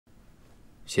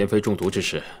贤妃中毒之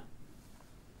事，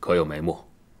可有眉目？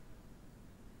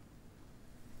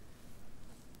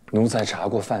奴才查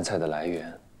过饭菜的来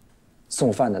源，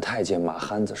送饭的太监马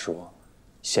憨子说，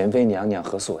贤妃娘娘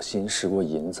和锁心试过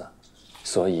银子，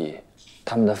所以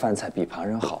他们的饭菜比旁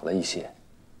人好了一些。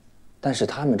但是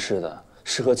他们吃的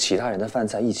是和其他人的饭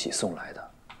菜一起送来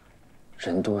的，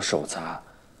人多手杂，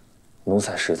奴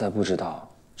才实在不知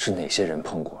道是哪些人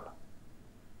碰过了。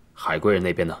海贵人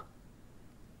那边呢？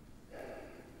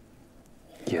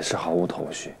 也是毫无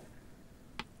头绪。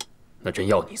那朕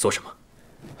要你做什么？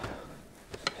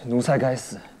奴才该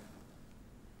死。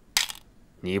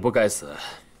你不该死。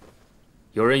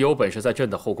有人有本事在朕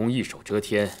的后宫一手遮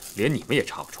天，连你们也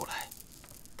查不出来，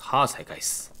他才该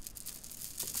死。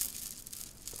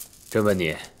朕问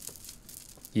你，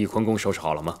翊坤宫收拾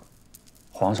好了吗？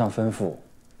皇上吩咐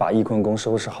把翊坤宫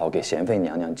收拾好，给贤妃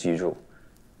娘娘居住。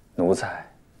奴才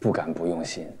不敢不用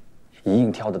心，一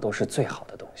应挑的都是最好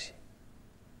的东西。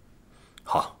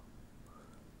 好，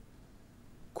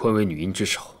坤为女婴之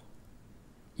首，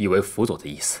意为辅佐的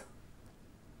意思。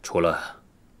除了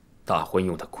大婚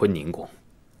用的坤宁宫，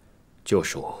就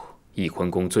属翊坤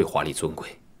宫最华丽尊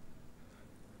贵。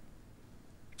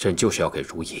朕就是要给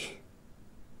如懿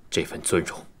这份尊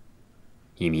荣，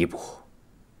以弥补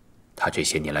她这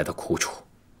些年来的苦楚。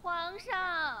皇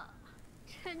上，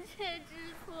臣妾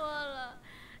知错了，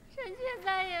臣妾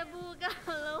再也不敢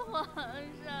了，皇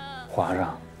上。皇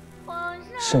上。 皇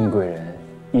上，慎贵人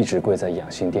一直跪在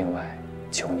养心殿外，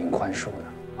求您宽恕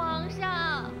呢。皇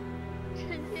上，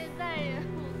臣妾再也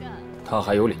不敢。他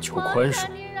还有脸求宽恕？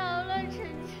您饶了臣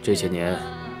妾。这些年，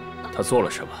他做了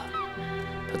什么？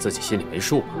他自己心里没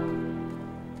数吗？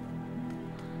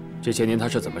这些年他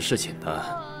是怎么侍寝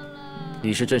的？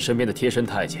你是朕身边的贴身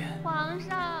太监，皇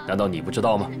上，难道你不知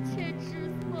道吗？臣妾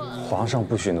知错了。皇上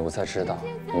不许奴才知道，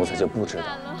奴才就不知道。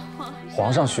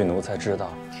皇上许奴才知道。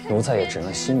 奴才也只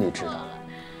能心里知道了，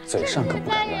嘴上可不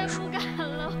敢乱说。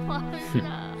哼，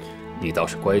你倒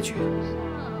是乖觉。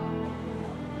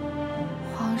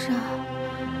皇上，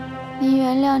您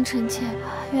原谅臣妾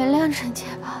吧，原谅臣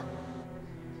妾吧。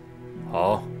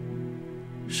好，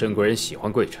慎贵人喜欢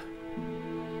跪着，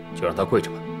就让他跪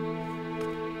着吧。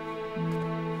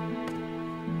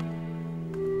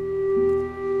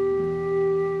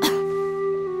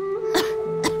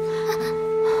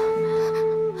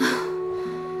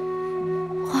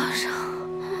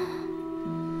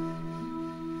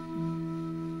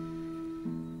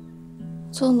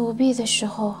做奴婢的时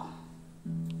候，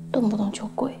动不动就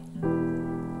跪，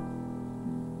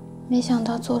没想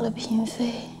到做了嫔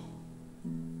妃，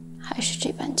还是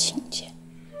这般轻贱。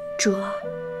主儿，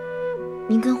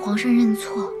您跟皇上认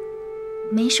错，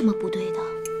没什么不对的。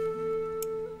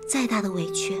再大的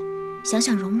委屈，想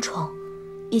想荣宠，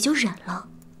也就忍了。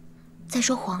再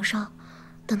说皇上，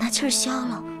等他气儿消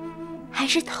了，还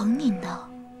是疼您的。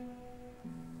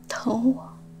疼我？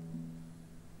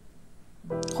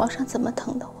 皇上怎么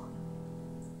疼的我？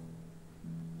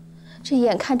这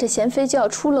眼看着贤妃就要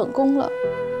出冷宫了，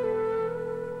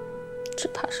只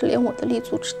怕是连我的立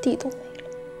足之地都没了。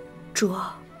主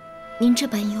儿，您这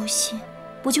般忧心，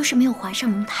不就是没有怀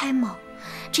上龙胎吗？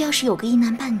这要是有个一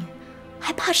男半女，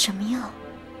还怕什么呀？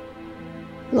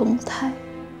龙胎？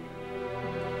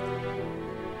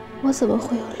我怎么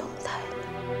会有龙胎呢？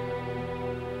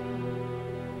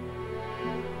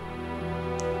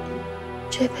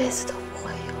这辈子都。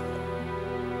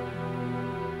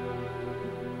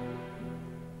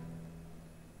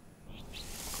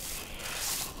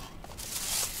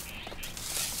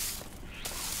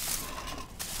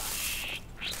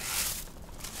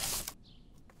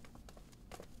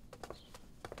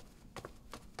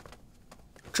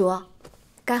 主，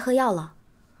该喝药了。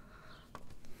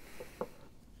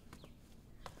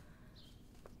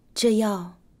这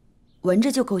药闻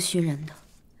着就够熏人的。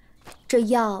这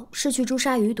药是去诛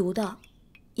杀余毒的，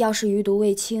要是余毒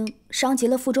未清，伤及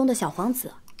了腹中的小皇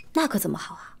子，那可怎么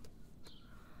好啊？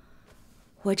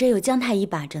我这有姜太医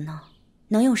把着呢，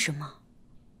能有什么？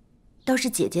倒是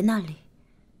姐姐那里，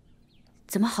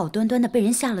怎么好端端的被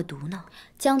人下了毒呢？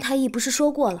姜太医不是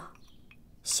说过了，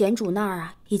贤主那儿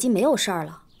啊已经没有事儿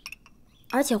了。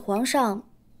 而且皇上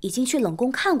已经去冷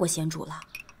宫看过贤主了，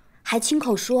还亲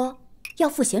口说要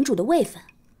复贤主的位分，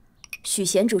许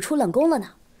贤主出冷宫了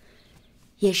呢。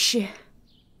也是，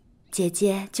姐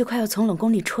姐就快要从冷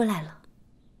宫里出来了。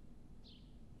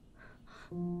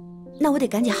那我得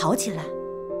赶紧好起来，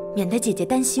免得姐姐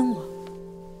担心我。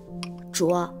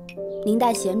主，您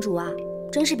待贤主啊，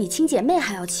真是比亲姐妹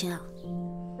还要亲啊。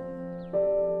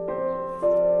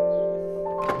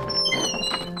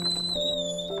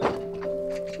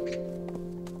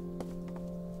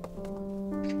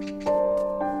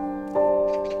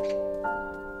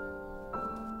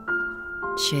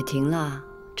雪停了，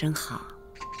真好。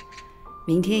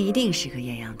明天一定是个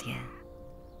艳阳天。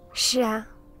是啊，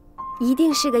一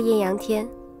定是个艳阳天。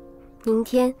明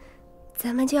天，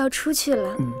咱们就要出去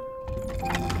了。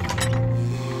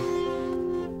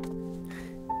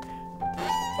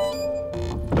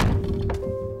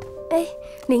哎，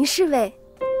林侍卫。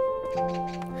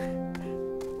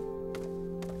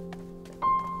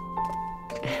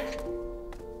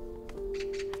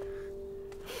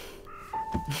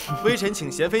微臣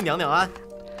请贤妃娘娘安。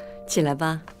起来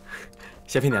吧。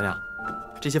贤妃娘娘，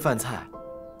这些饭菜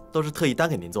都是特意单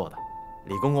给您做的，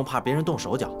李公公怕别人动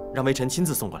手脚，让微臣亲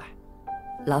自送过来。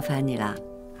劳烦你了。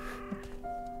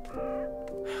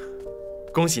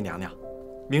恭喜娘娘，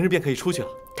明日便可以出去了。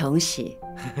同喜，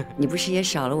你不是也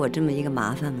少了我这么一个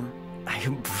麻烦吗？哎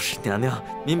呀，不是娘娘，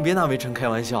您别拿微臣开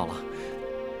玩笑了。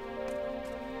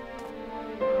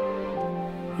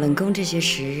冷宫这些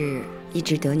时日一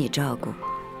直得你照顾，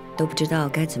都不知道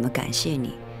该怎么感谢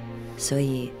你，所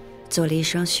以做了一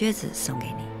双靴子送给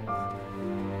你。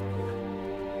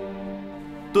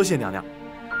多谢娘娘。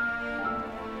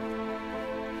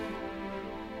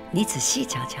你仔细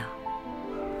瞧瞧。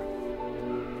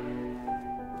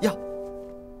呀，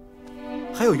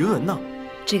还有云纹呢。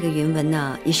这个云纹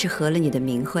呢，一是合了你的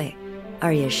名讳，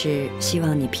二也是希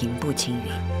望你平步青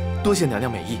云。多谢娘娘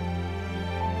美意。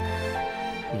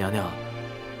娘娘，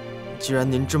既然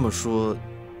您这么说，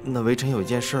那微臣有一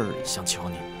件事儿想求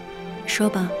您。说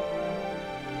吧。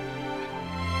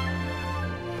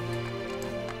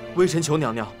微臣求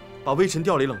娘娘把微臣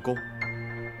调离冷宫，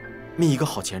觅一个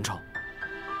好前程。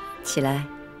起来。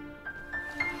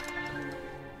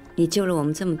你救了我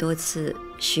们这么多次，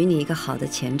许你一个好的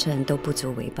前程都不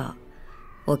足为报。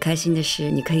我开心的是，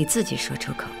你可以自己说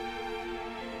出口，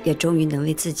也终于能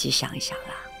为自己想一想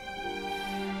了。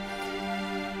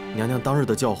娘娘当日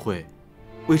的教诲，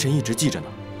微臣一直记着呢。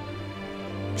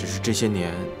只是这些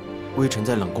年，微臣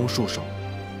在冷宫戍守，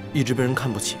一直被人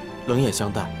看不起，冷眼相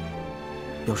待。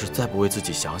要是再不为自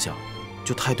己想想，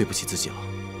就太对不起自己了。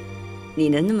你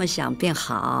能那么想便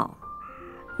好。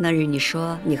那日你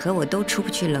说你和我都出不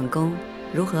去冷宫，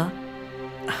如何？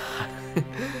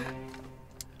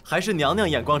还是娘娘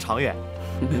眼光长远。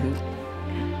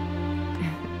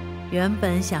原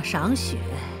本想赏雪，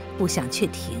不想却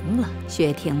停了。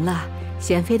雪停了，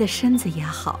贤妃的身子也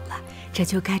好了，这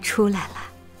就该出来了。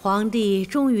皇帝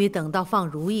终于等到放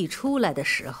如懿出来的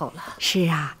时候了。是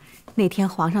啊，那天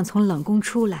皇上从冷宫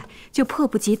出来，就迫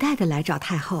不及待地来找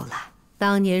太后了。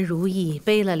当年如懿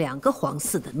背了2个皇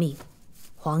嗣的命，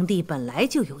皇帝本来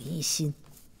就有疑心。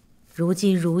如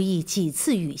今如懿几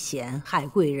次遇险，害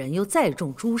贵人又再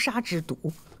中诛杀之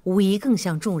毒，无疑更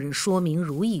向众人说明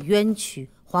如懿冤屈。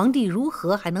皇帝如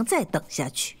何还能再等下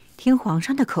去？听皇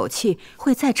上的口气，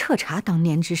会再彻查当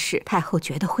年之事，太后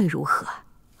觉得会如何？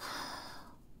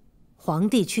皇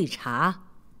帝去查，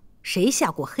谁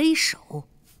下过黑手，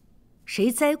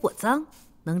谁栽过赃，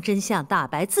能真相大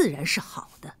白，自然是好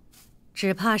的。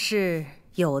只怕是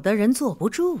有的人坐不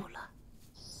住了。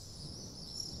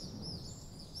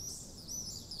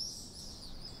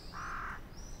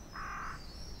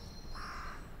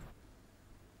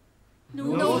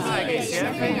奴才给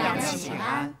贤妃娘娘请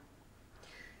安。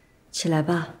起来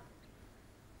吧。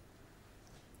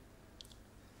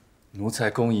奴才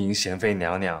恭迎贤妃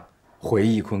娘娘回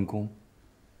翊坤宫。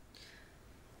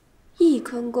翊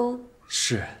坤宫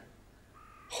是，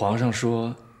皇上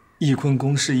说翊坤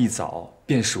宫事一早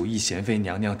便属翊贤妃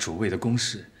娘娘主位的宫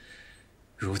事，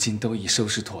如今都已收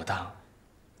拾妥当，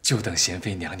就等贤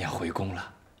妃娘娘回宫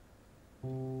了。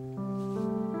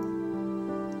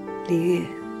李煜，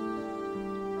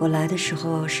我来的时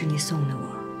候是你送的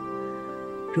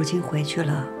我，如今回去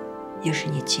了，又是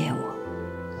你接我，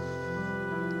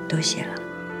多谢了。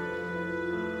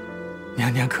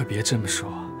娘娘可别这么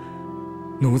说，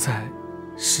奴才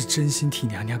是真心替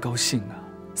娘娘高兴啊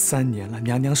！3年了，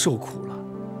娘娘受苦了。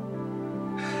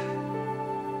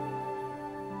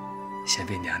贤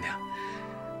妃娘娘，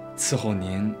伺候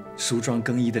您梳妆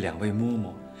更衣的2位嬷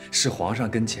嬷，是皇上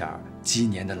跟前儿积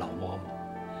年的老嬷嬷。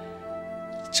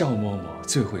赵嬷嬷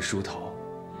最会梳头，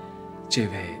这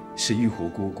位是玉壶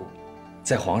姑姑，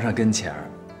在皇上跟前儿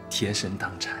贴身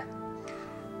当差。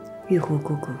玉壶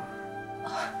姑姑，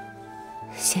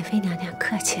贤妃娘娘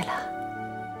客气了。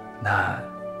那，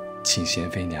请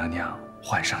贤妃娘娘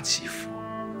换上吉服。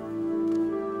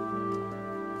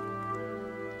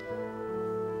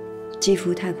吉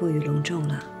服太过于隆重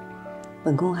了，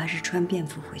本宫还是穿便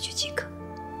服回去即可。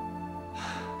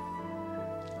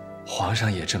皇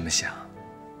上也这么想，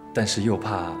但是又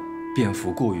怕便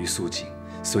服过于肃静，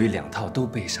所以2套都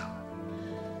备上了。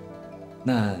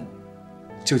那，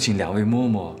就请2位嬷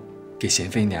嬷给贤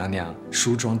妃娘娘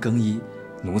梳妆更衣，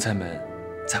奴才们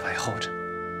在外候着。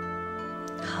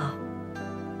好。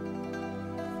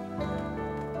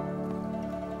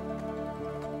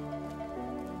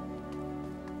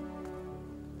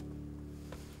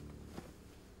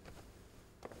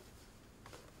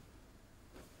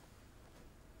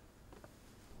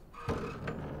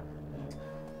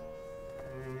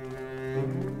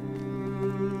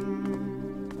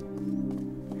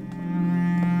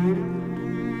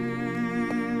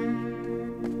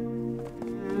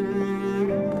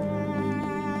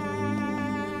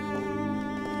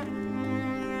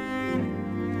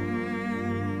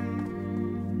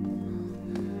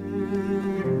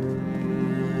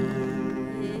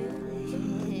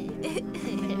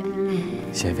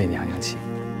贤妃娘娘请。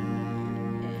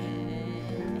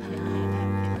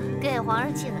给皇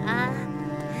上请安，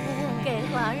给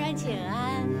皇上请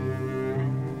安，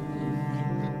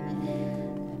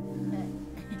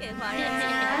给皇上请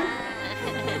安，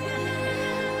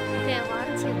给皇上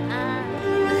请安，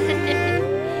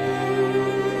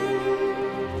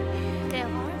给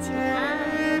皇上请安，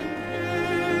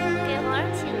给皇上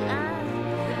请安，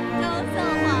都送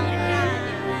皇上。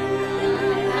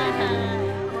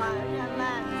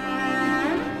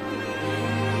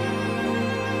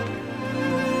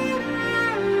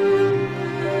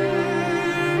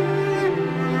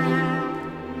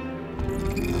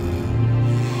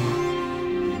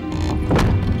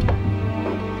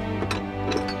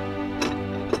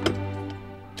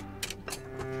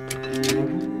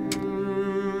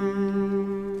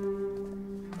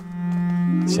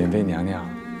 贤妃娘娘，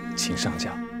请上轿。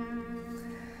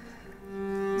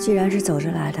既然是走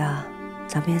着来的，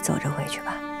咱们也走着回去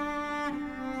吧。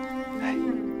来，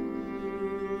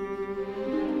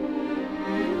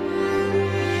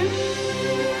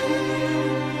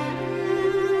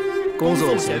恭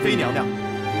送贤妃娘娘。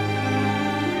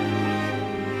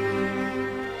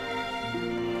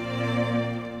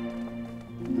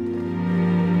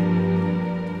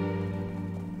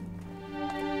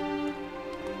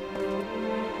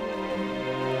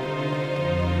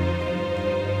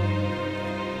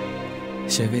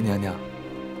 贤妃娘娘，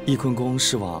翊坤宫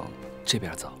是往这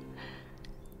边走。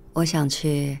我想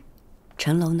去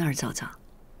陈楼那儿走走。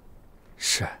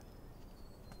是。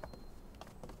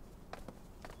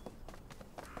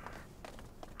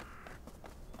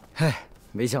嘿，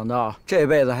没想到这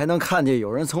辈子还能看见有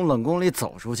人从冷宫里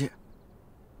走出去。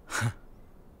哼，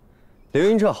刘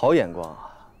英这好眼光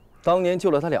啊！当年救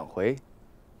了他2回，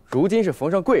如今是逢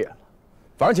上贵人了。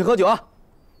晚上请喝酒啊！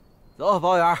走，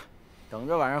包圆，等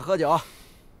着晚上喝酒。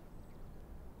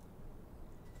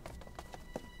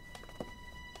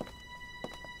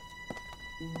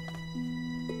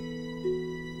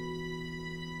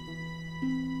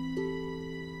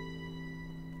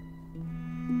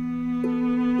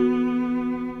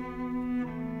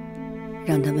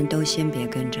 让他们都先别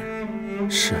跟着。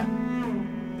是。